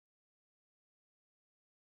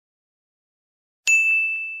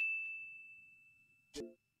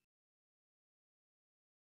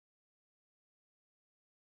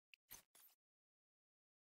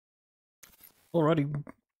Alrighty,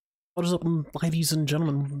 what is up, ladies and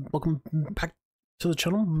gentlemen? Welcome back to the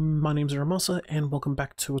channel. My name's Ramasa, and welcome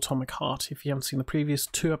back to Atomic Heart. If you haven't seen the previous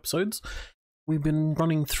two episodes, we've been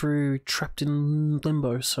running through Trapped in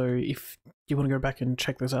Limbo, so if you want to go back and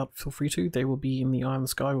check those out, feel free to. They will be in the Eye in the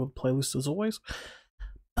Sky with the playlist as always.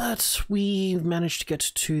 But we managed to get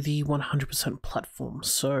to the 100% platform,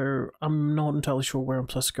 so I'm not entirely sure where I'm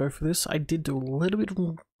supposed to go for this. I did do a little bit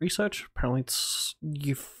of research. Apparently it's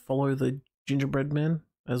you follow the Gingerbread man,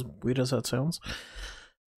 as weird as that sounds.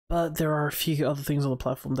 But there are a few other things on the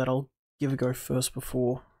platform that I'll give a go first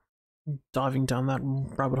before diving down that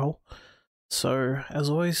rabbit hole. So, as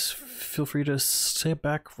always, feel free to sit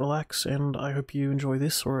back, relax, and I hope you enjoy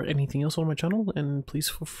this or anything else on my channel, and please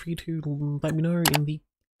feel free to let me know in the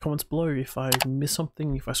comments below if I miss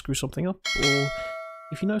something, if I screw something up, or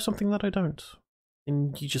if you know something that I don't,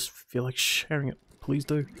 and you just feel like sharing it, please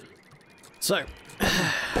do. So,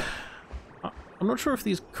 I'm not sure if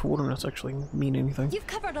these coordinates actually mean anything. You've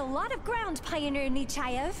covered a lot of ground, Pioneer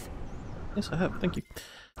Nechayev. Yes, I have, thank you.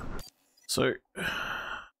 So,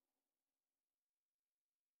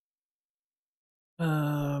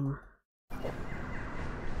 I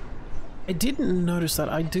didn't notice that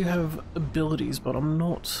I do have abilities, but I'm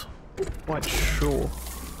not quite sure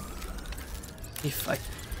if I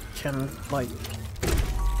can, like,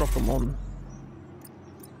 drop them on.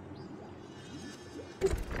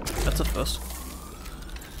 That's a first.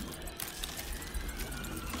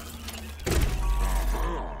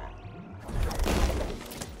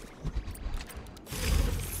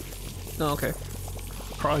 Oh, okay.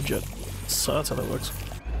 Cryojet. So that's how that works.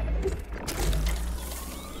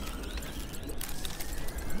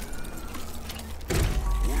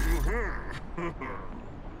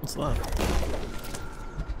 What's that?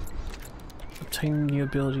 Obtain new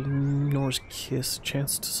ability, Nora's Kiss.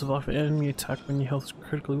 Chance to survive an enemy attack when your health is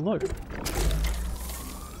critically low.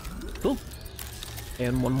 Cool.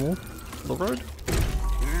 And one more for the road.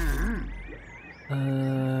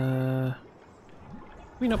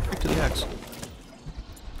 Clean up back to the axe.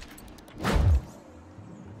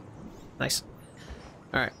 Nice.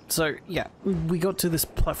 Alright, so yeah, we got to this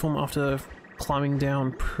platform after climbing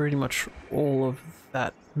down pretty much all of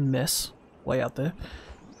that mess way out there.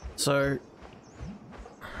 So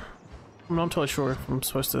I'm not entirely sure if I'm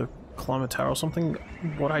supposed to climb a tower or something.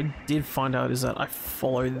 What I did find out is that I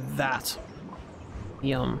follow that,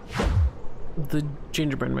 the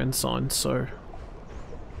Gingerbread man sign, so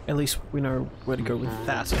at least we know where to go with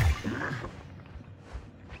that.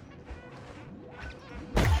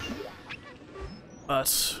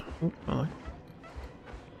 But oh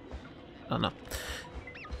no.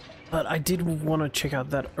 But I did want to check out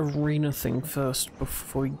that arena thing first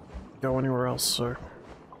before we go anywhere else, so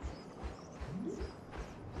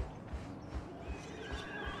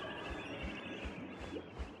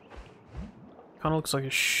kinda looks like a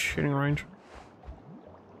shooting range.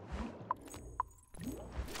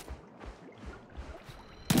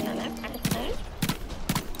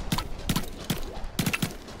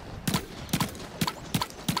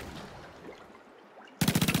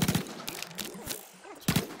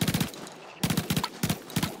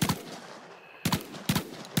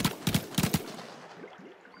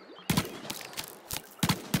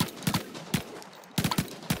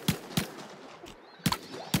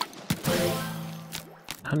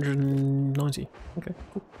 $190. Okay,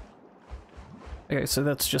 cool. Okay, so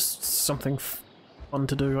that's just something fun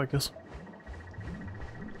to do, I guess.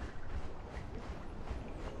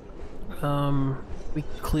 We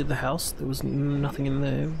cleared the house. There was nothing in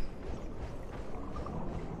there.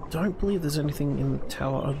 Don't believe there's anything in the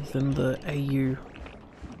tower other than the AU.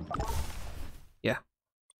 Yeah.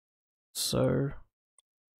 So,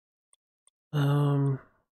 and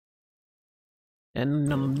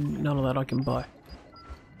none of that I can buy.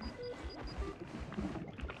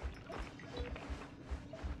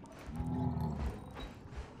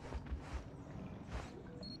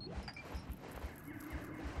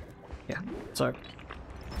 Yeah, so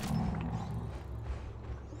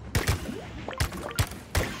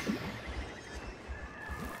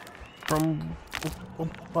from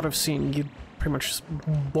what I've seen, you pretty much just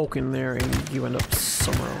walk in there and you end up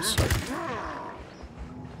somewhere else, so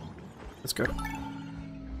let's go.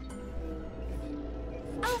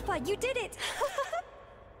 Alpha, you did it!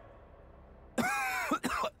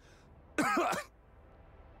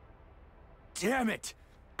 Damn it!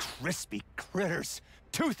 Crispy critters!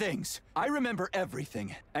 Two things! I remember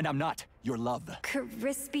everything, and I'm not your love.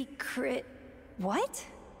 Crispy crit... what?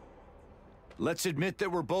 Let's admit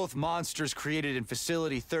that we're both monsters created in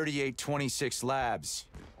Facility 3826 Labs.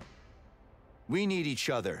 We need each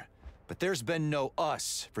other, but there's been no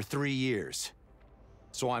us for 3 years.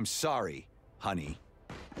 So I'm sorry, honey.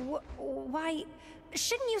 Why?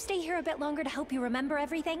 Shouldn't you stay here a bit longer to help you remember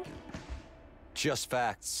everything? Just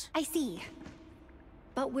facts. I see.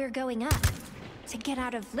 But we're going up. To get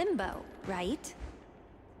out of Limbo, right?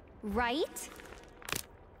 Right?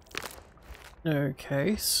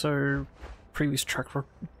 Okay, so previous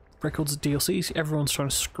records DLCs, everyone's trying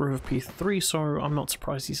to screw with P3, so I'm not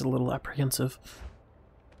surprised he's a little apprehensive.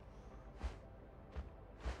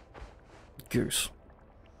 Goose.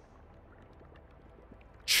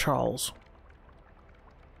 Charles.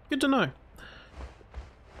 Good to know.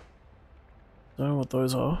 Don't know what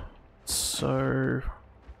those are. So,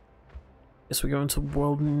 guess we go into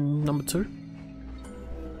world number 2.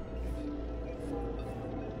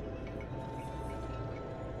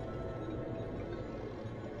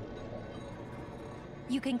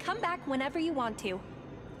 You can come back whenever you want to.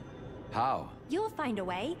 How? You'll find a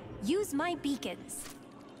way. Use my beacons.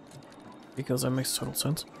 Because that makes total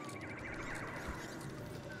sense.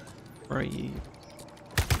 Right.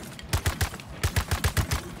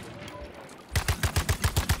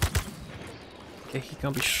 Okay, he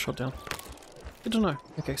can't be shot down. Good to know.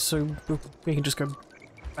 Okay, so we can just go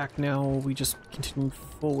back now, or we just continue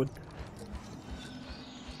forward.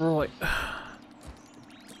 Right.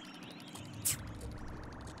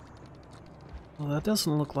 Well, that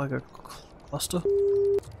doesn't look like a cluster.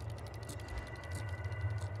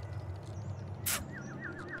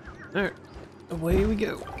 Alright, away we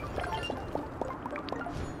go.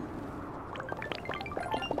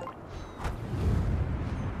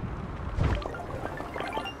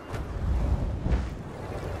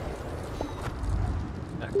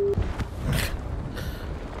 I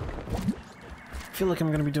feel like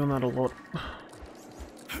I'm gonna be doing that a lot.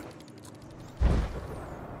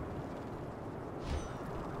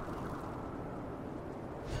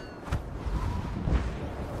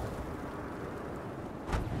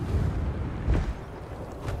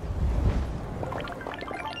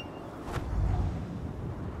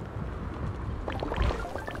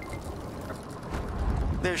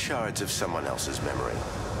 They're shards of someone else's memory.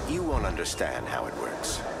 You won't understand how it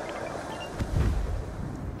works.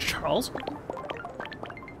 Charles?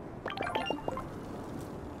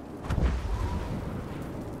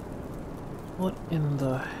 What in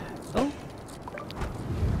the hell?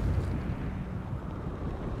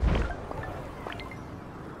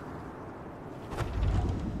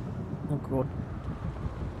 Oh god.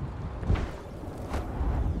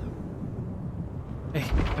 Hey,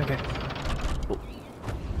 okay. Cool.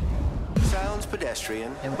 Sounds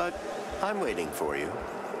pedestrian, but I'm waiting for you.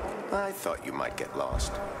 I thought you might get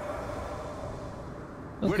lost.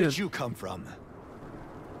 Oh, Where good. did you come from?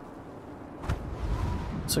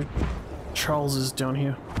 So, Charles is down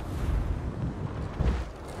here.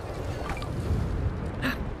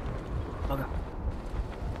 Bugger.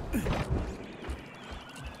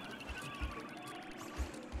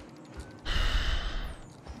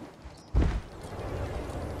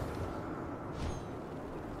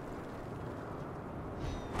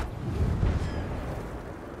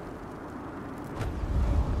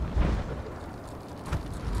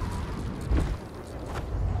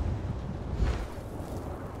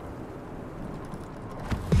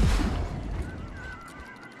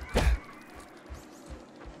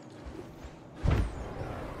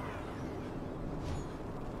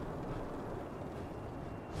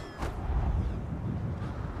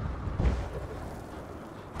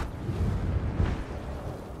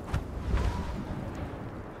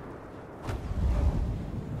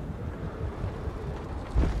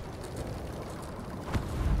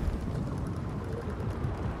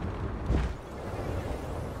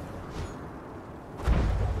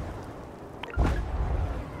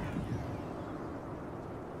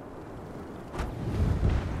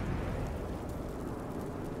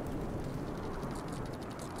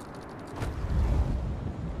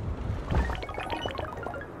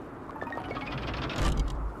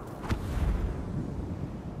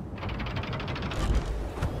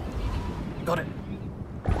 Got it.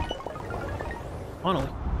 Finally.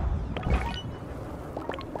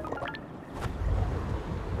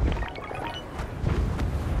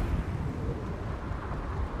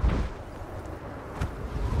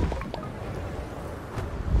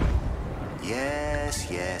 Yes,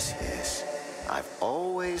 yes, yes. I've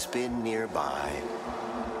always been nearby.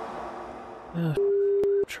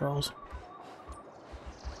 Charles.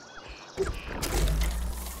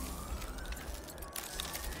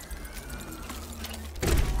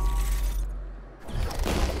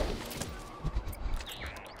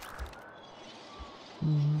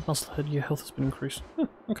 Musclehead, your health has been increased.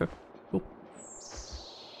 Okay, cool.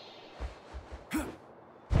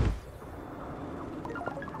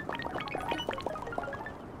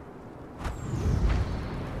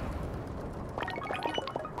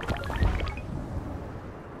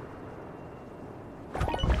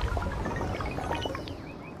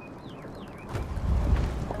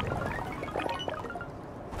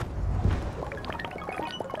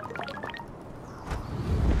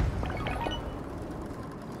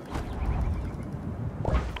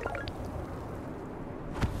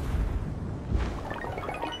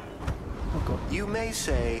 may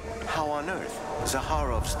say, how on earth?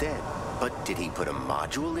 Zaharov's dead, but did he put a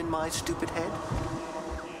module in my stupid head?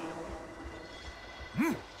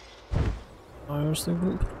 I honestly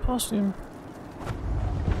wouldn't put it past him.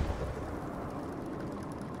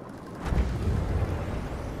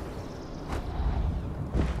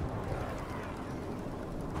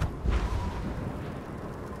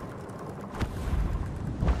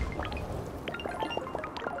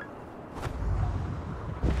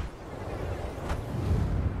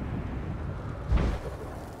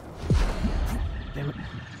 Damn it.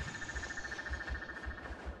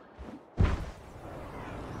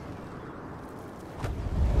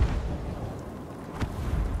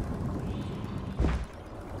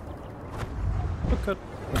 Good.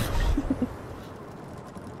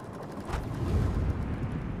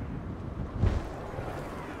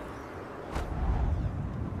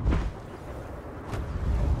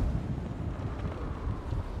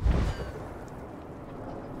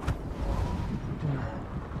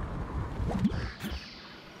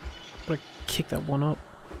 Gotta kick that one up.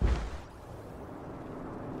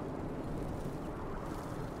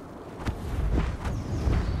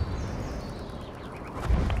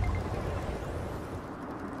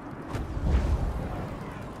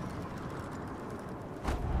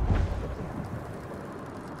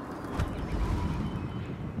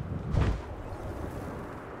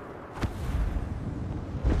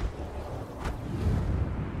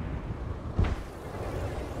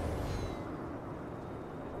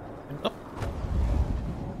 Up.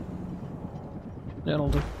 Yeah, that'll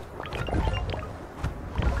do.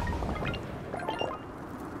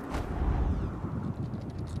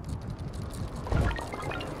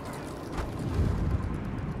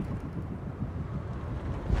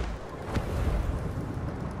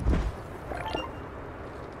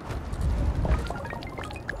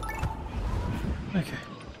 Okay.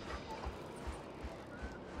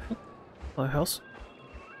 Hello, house.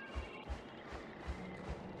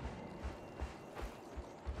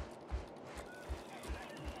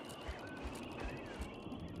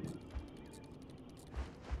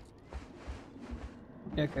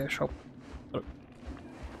 Yeah, okay, sure. Got it.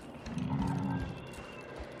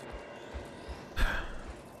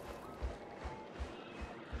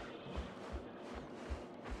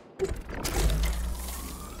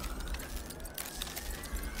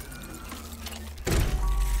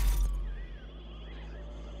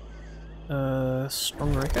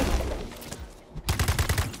 Stronger, okay.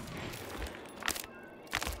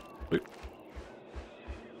 Oop.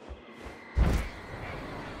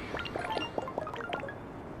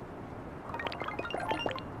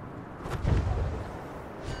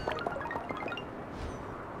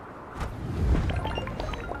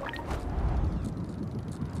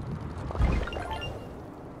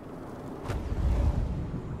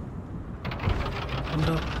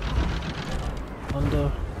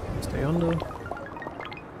 Under, stay under.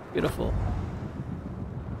 Beautiful.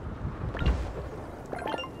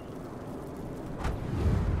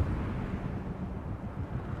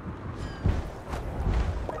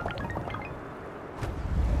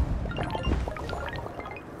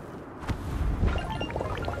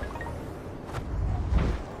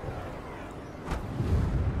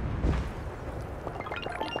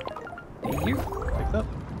 Thank you. Take that.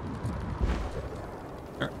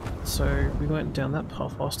 Alright, so we went down that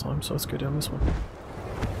path last time, so let's go down this one.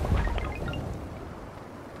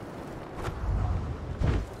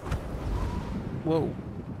 Whoa.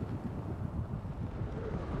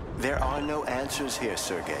 There are no answers here,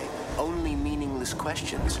 Sergei. Only meaningless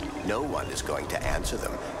questions. No one is going to answer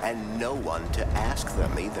them, and no one to ask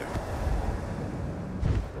them either.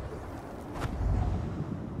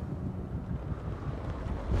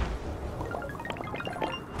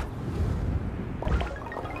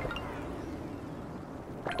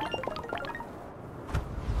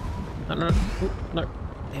 No. Ooh, no.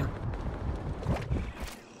 Damn.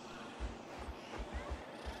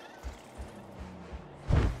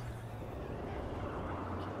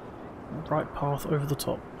 Right path over the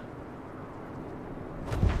top.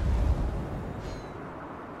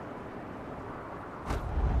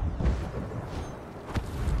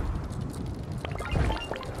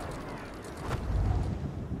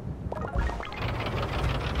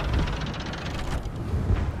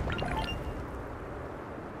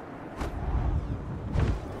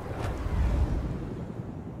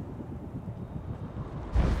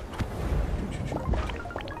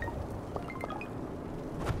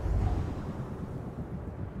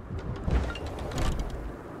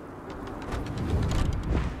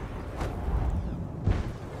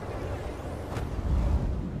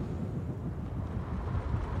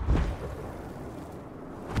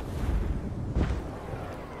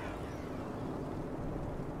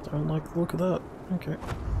 Don't like the look of that. Okay.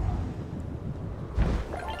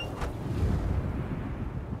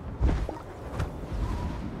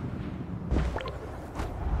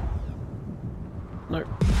 No.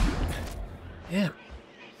 Yeah.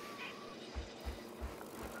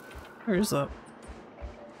 Where is that?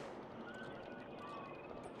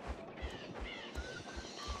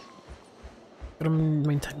 Gotta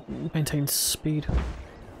maintain speed.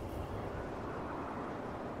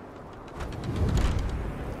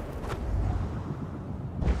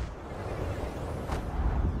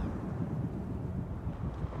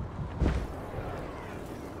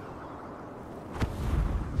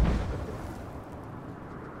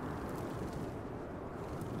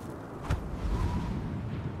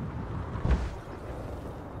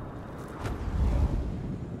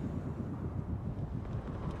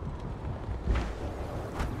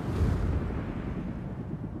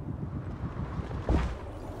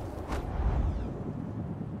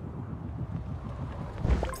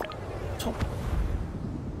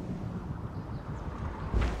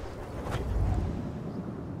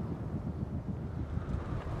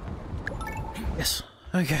 Yes.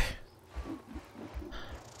 Okay.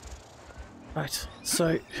 Right.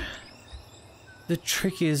 So the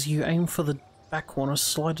trick is you aim for the back corner,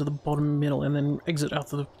 slide to the bottom middle, and then exit out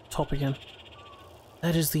to the top again.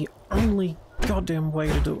 That is the only goddamn way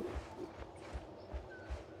to do it.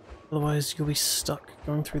 Otherwise, you'll be stuck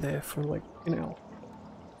going through there for like an hour.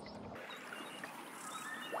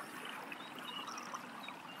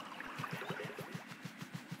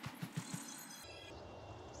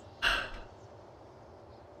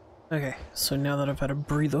 Okay, so now that I've had a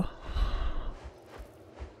breather,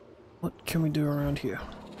 what can we do around here?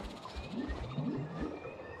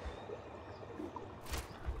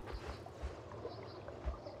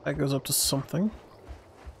 That goes up to something.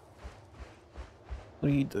 What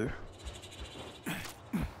do you do? I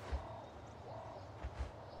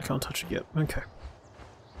can't touch it yet. Okay.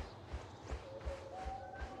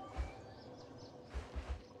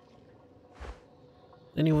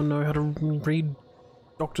 Anyone know how to read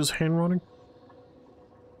Doctor's handwriting?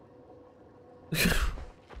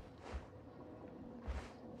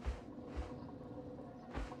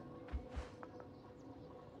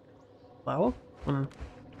 Flower?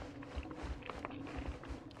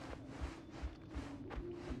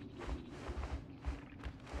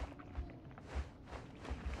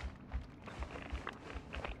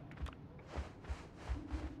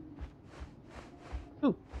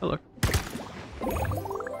 Oh, hello.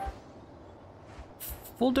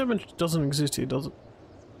 Full damage doesn't exist here, does it?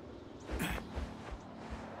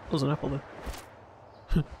 There's an apple there.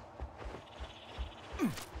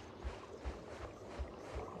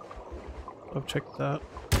 I've checked that.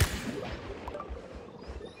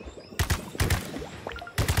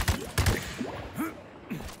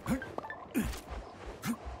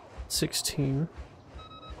 $16.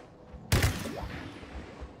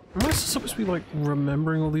 Am I supposed to be like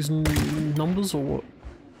remembering all these numbers or what?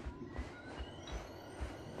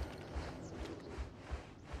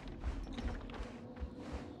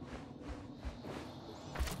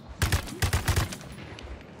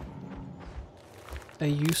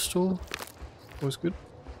 AU store? Always good.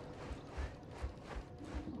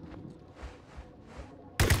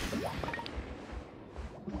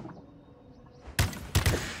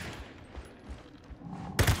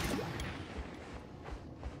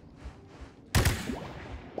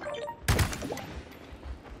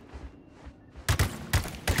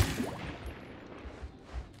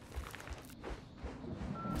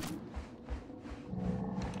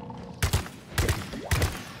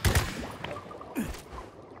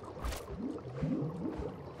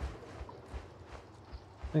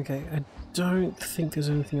 Okay, I don't think there's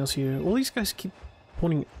anything else here. All these guys keep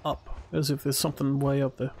pointing up, as if there's something way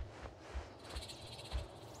up there.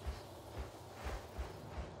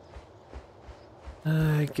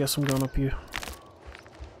 I guess I'm going up here.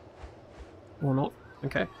 Or not.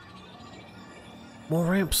 Okay. More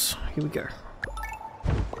ramps. Here we go.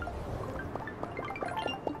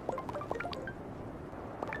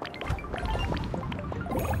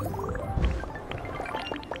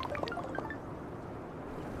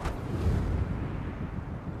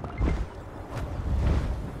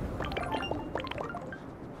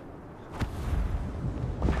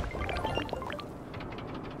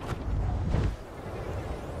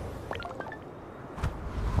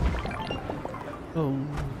 Oh,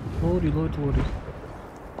 lordy, lordy, lordy.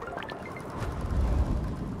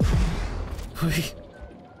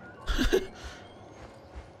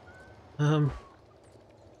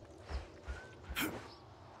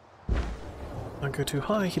 Don't go too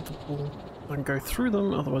high, hit the ball. Don't go through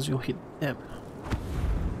them, otherwise you'll hit them.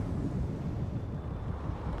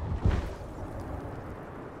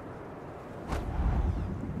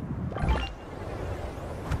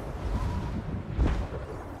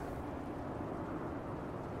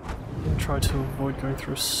 avoid going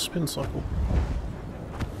through a spin cycle.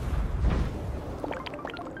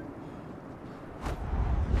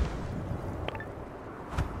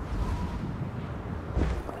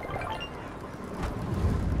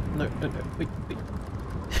 No, no, no, wait, wait.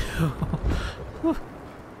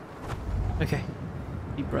 Okay,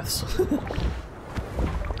 deep breaths. Oh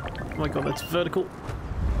my god, that's vertical.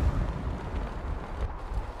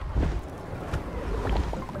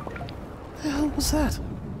 What the hell was that?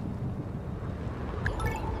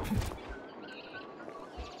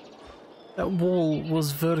 That wall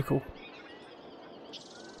was vertical.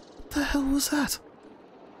 What the hell was that?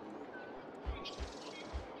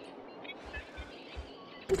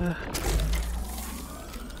 Is that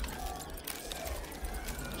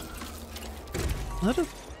a...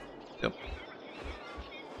 Yep.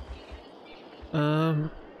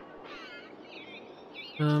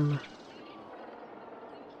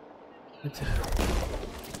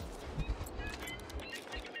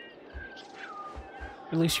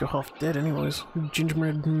 At least you're half dead anyways.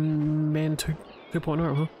 Gingerbread Man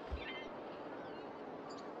 2.0, huh?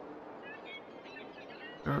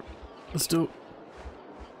 Alright, let's do it.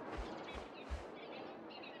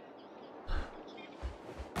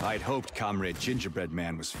 I'd hoped Comrade Gingerbread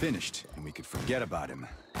Man was finished, and we could forget about him.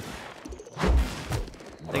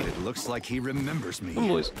 But it looks like he remembers me. Oh,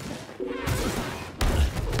 boys.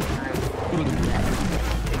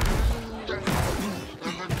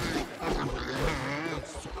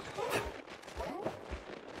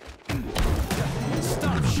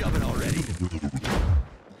 Stop shoving already!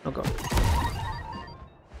 Oh god.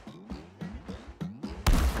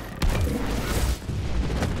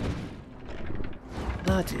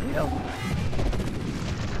 Bloody hell.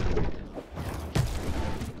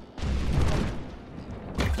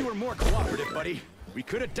 If you were more cooperative, buddy, we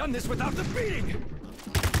could have done this without the beating!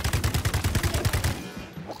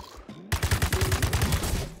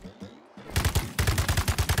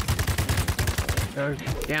 Go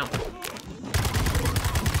down.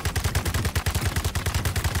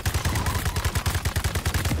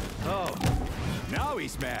 Oh, now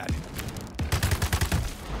he's mad.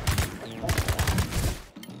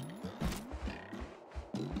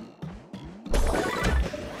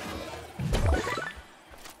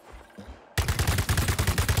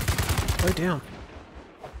 Go down.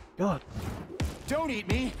 God. Don't eat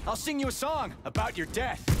me! I'll sing you a song about your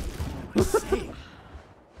death.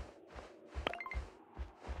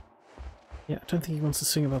 Yeah, I don't think he wants to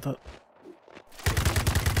sing about that.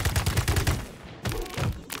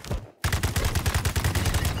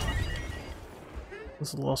 This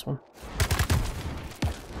is the last one.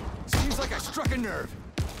 Seems like I struck a nerve.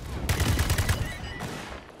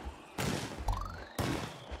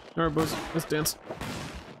 Alright, boys, let's dance.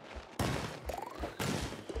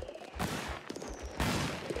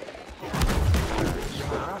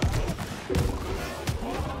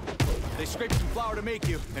 They scraped some flour to make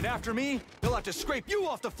you, and after me, they'll have to scrape you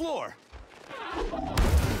off the floor.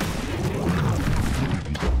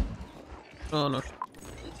 Oh no.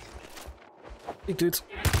 Big dudes.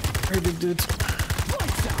 Very big dudes.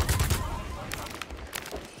 Lights out!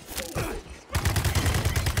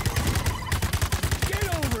 Get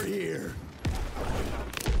over here!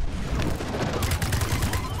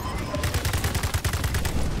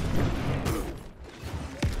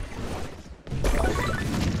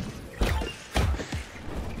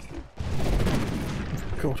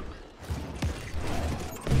 God.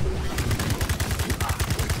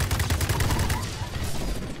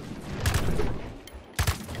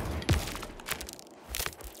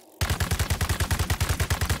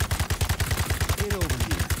 Get over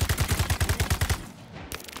here.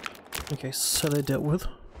 Okay, so they dealt with.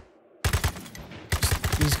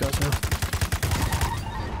 Just these guys now.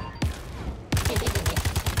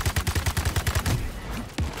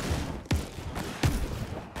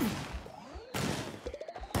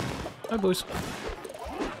 Hi, boys.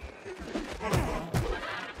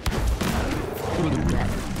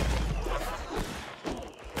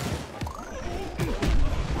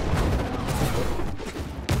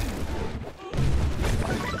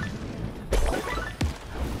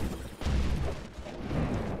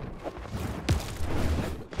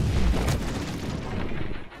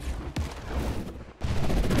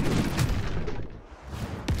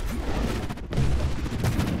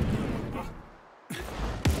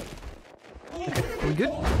 Are we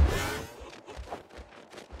good?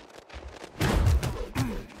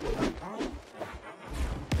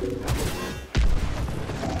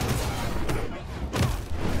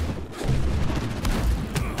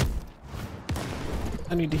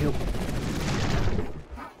 I need to heal.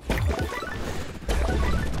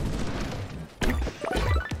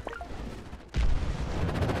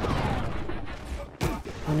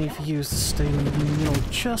 I need for you to stay in the middle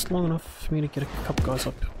just long enough for me to get a couple guys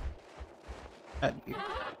up at you.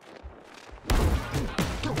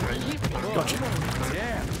 Gotcha.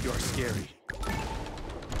 Damn, you're scary.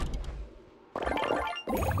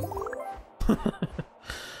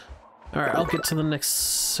 Alright, I'll get to the next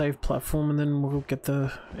save platform and then we'll get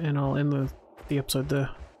and I'll end the episode there.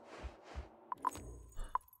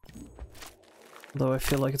 Although I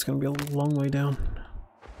feel like it's going to be a long way down.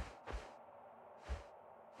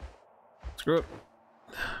 Screw it.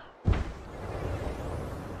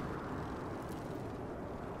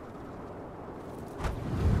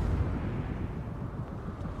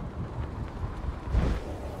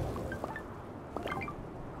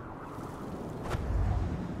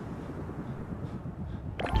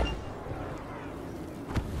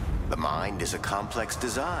 The mind is a complex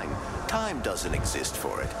design. Time doesn't exist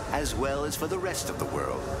for it, as well as for the rest of the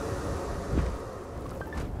world.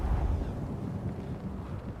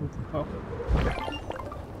 Oh.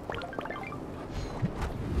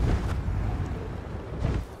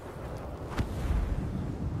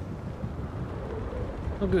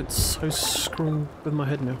 Oh good, so screwing with my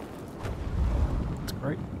head now. That's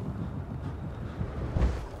great.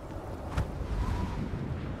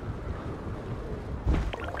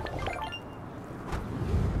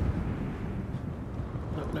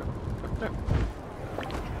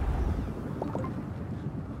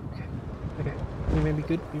 We may be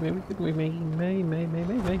good, we may be good, we may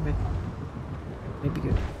be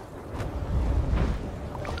good.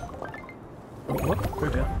 Oh, what? Go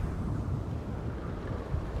down.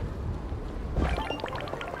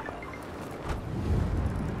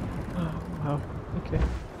 Oh, wow, okay.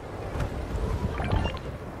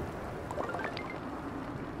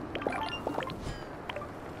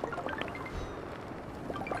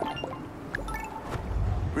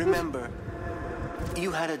 Remember,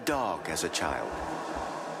 you had a dog as a child.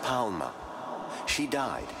 Palma. She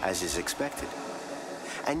died, as is expected.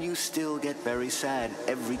 And you still get very sad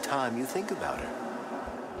every time you think about her.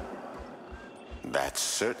 That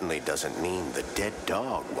certainly doesn't mean the dead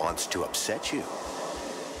dog wants to upset you.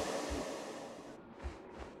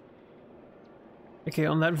 Okay,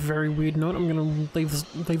 on that very weird note, I'm gonna leave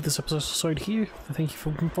this episode here. Thank you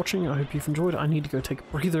for watching. I hope you've enjoyed. I need to go take a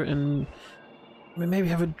breather and maybe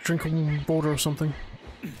have a drink of water or something.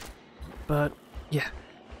 But yeah,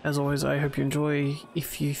 as always, I hope you enjoy.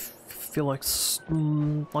 If you feel like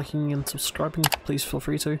liking and subscribing, please feel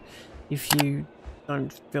free to. If you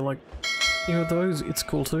don't feel like either of those, it's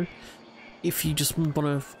cool too. If you just want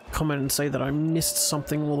to comment and say that I missed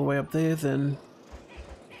something all the way up there, then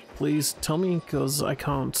please tell me, because I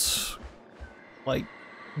can't like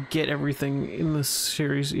get everything in this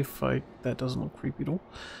series if that doesn't look creepy at all.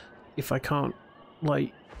 If I can't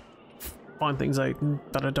like find things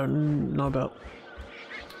that I don't know about.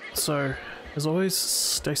 So, as always,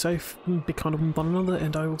 stay safe, be kind of one another,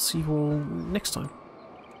 and I will see you all next time.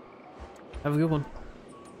 Have a good one.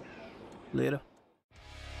 Later.